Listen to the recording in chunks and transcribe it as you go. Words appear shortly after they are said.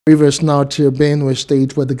Reverse now to Benue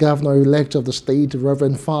State, where the governor-elect of the state,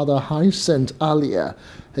 Reverend Father Hyacinth Alia,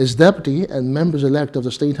 his deputy and members-elect of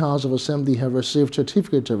the State House of Assembly have received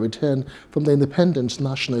certificate of return from the Independent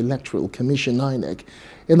National Electoral Commission, INEC.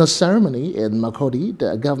 In a ceremony in Makodi,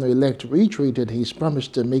 the governor-elect reiterated his promise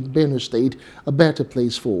to make Benue State a better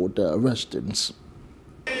place for the residents.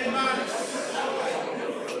 The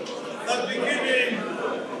beginning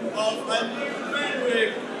of a new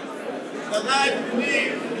Benue that I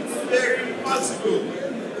believe is very possible.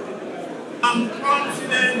 I'm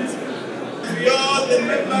confident we all the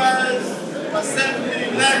members of Assembly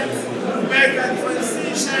elect to make a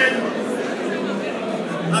transition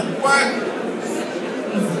and work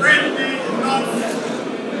friendly enough,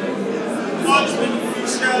 much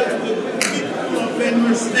beneficial to the people of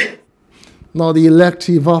Benue State. Now, the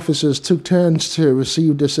elective officers took turns to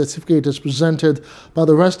receive the certificates presented by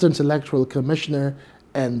the Resident Electoral Commissioner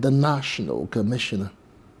and the National Commissioner.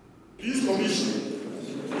 This commission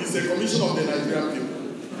is a commission of the Nigerian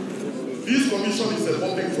people. This commission is a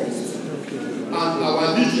public trust, and our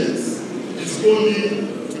allegiance is only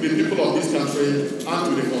to the people of this country and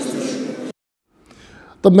to the Constitution.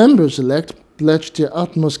 The members-elect pledged their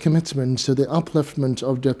utmost commitment to the upliftment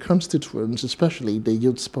of their constituents, especially the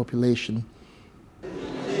youth population.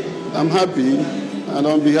 I'm happy, and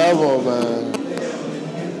on behalf of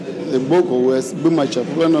the Boko West, Bumacha,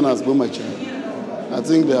 people known as Bumacha, I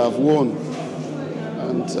think they have won,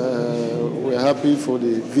 and we're happy for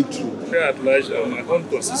the victory. Here at large, my own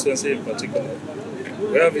constituency in particular,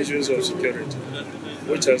 we have issues of security,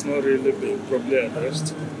 which has not really been properly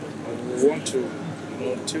addressed. We want to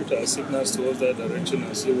tilt our signals towards that direction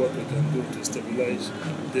and see what we can do to stabilize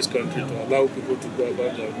this country, to allow people to go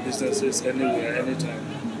about their businesses anywhere, anytime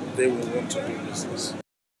they will want to do business.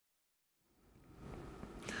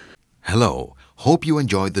 Hello, hope you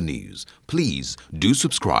enjoyed the news. Please do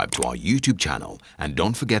subscribe to our YouTube channel and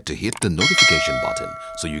don't forget to hit the notification button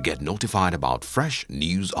so you get notified about fresh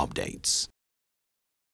news updates.